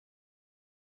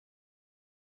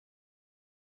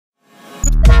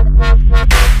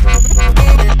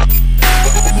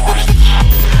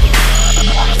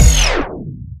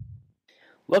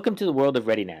Welcome to the world of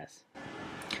ReadyNAS.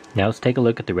 Now let's take a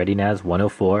look at the ReadyNAS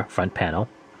 104 front panel.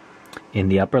 In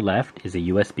the upper left is a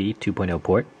USB 2.0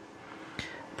 port,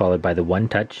 followed by the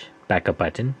one-touch backup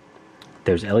button.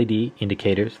 There's LED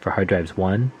indicators for hard drives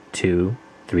 1, 2,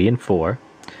 3, and 4.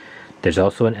 There's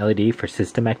also an LED for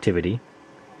system activity.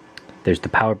 There's the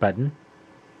power button.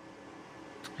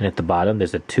 And at the bottom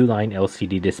there's a 2-line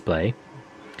LCD display.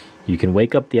 You can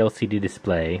wake up the LCD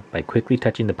display by quickly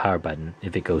touching the power button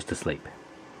if it goes to sleep.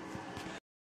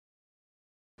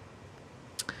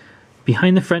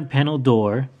 Behind the front panel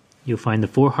door, you'll find the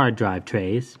 4 hard drive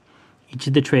trays. Each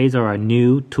of the trays are our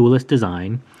new toolless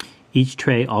design. Each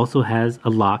tray also has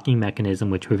a locking mechanism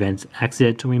which prevents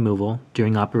accidental removal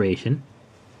during operation.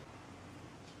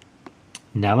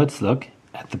 Now let's look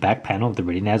at the back panel of the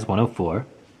ReadyNAS 104.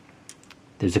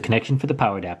 There's a connection for the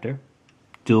power adapter,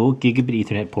 dual gigabit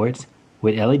Ethernet ports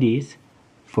with LEDs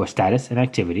for status and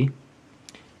activity,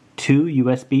 2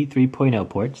 USB 3.0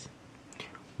 ports,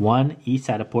 1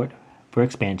 eSATA port for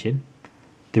expansion,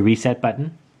 the reset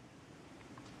button,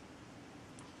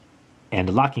 and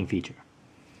a locking feature.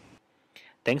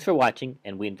 Thanks for watching,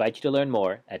 and we invite you to learn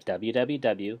more at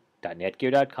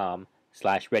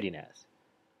www.netgear.com/ReadyNAS.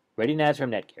 ReadyNAS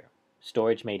from NETGEAR.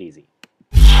 Storage made easy.